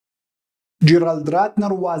Gerald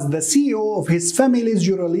Ratner was the CEO of his family's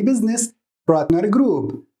jewelry business, Ratner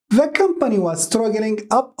Group. The company was struggling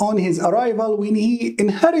up on his arrival when he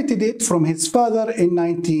inherited it from his father in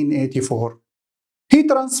 1984. He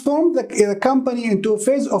transformed the company into a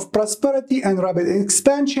phase of prosperity and rapid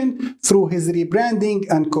expansion through his rebranding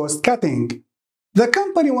and cost-cutting. The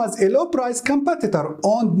company was a low-price competitor,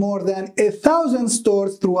 owned more than 1,000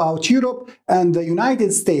 stores throughout Europe and the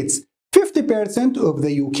United States, 50% of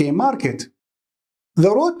the UK market.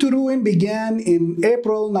 The road to ruin began in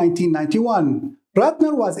April 1991.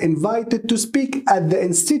 Ratner was invited to speak at the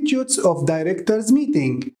Institutes of Directors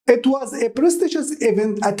meeting. It was a prestigious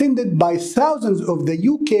event attended by thousands of the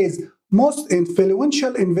UK's most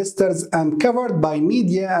influential investors and covered by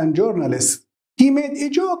media and journalists. He made a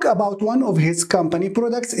joke about one of his company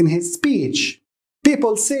products in his speech.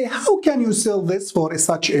 People say, "How can you sell this for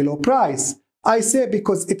such a low price?" I say,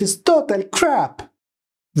 "Because it is total crap."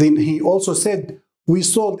 Then he also said, "We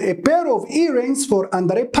sold a pair of earrings for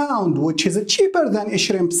under £1, which is cheaper than a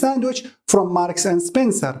shrimp sandwich from Marks &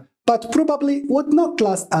 Spencer, but probably would not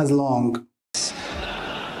last as long."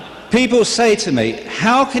 People say to me,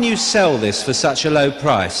 "How can you sell this for such a low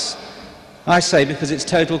price?" I say, "Because it's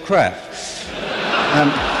total crap."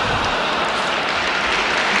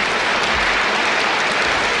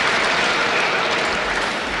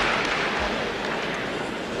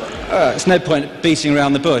 There's no point beating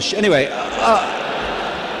around the bush. Anyway,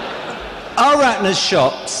 our Ratner's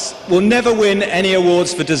shops will never win any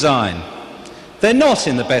awards for design. They're not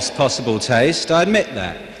in the best possible taste, I admit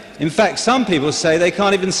that. In fact, some people say they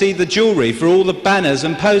can't even see the jewellery for all the banners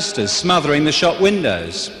and posters smothering the shop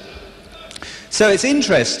windows. So it's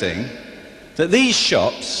interesting that these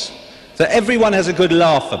shops, that everyone has a good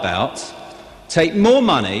laugh about, take more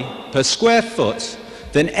money per square foot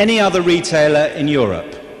than any other retailer in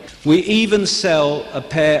Europe. We even sell a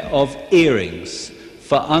pair of earrings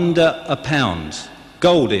for under £1,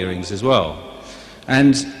 gold earrings as well.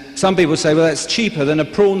 And some people say, well, that's cheaper than a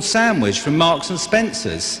prawn sandwich from Marks and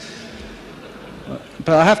Spencer's.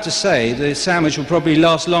 But I have to say, the sandwich will probably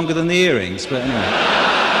last longer than the earrings, but anyway.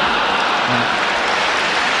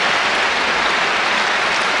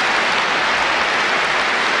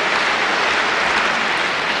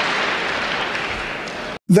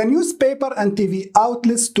 The newspaper and TV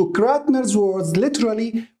outlets took Ratner's words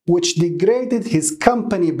literally, which degraded his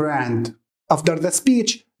company brand. After the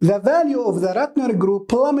speech, the value of the Ratner Group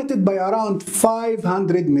plummeted by around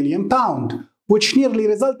 £500 million, which nearly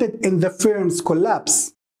resulted in the firm's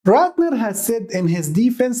collapse. Ratner has said in his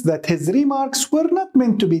defense that his remarks were not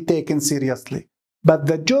meant to be taken seriously, but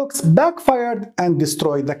the jokes backfired and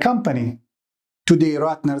destroyed the company. Today,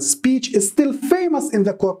 Ratner's speech is still famous in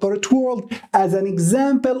the corporate world as an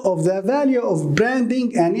example of the value of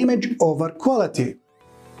branding and image over quality.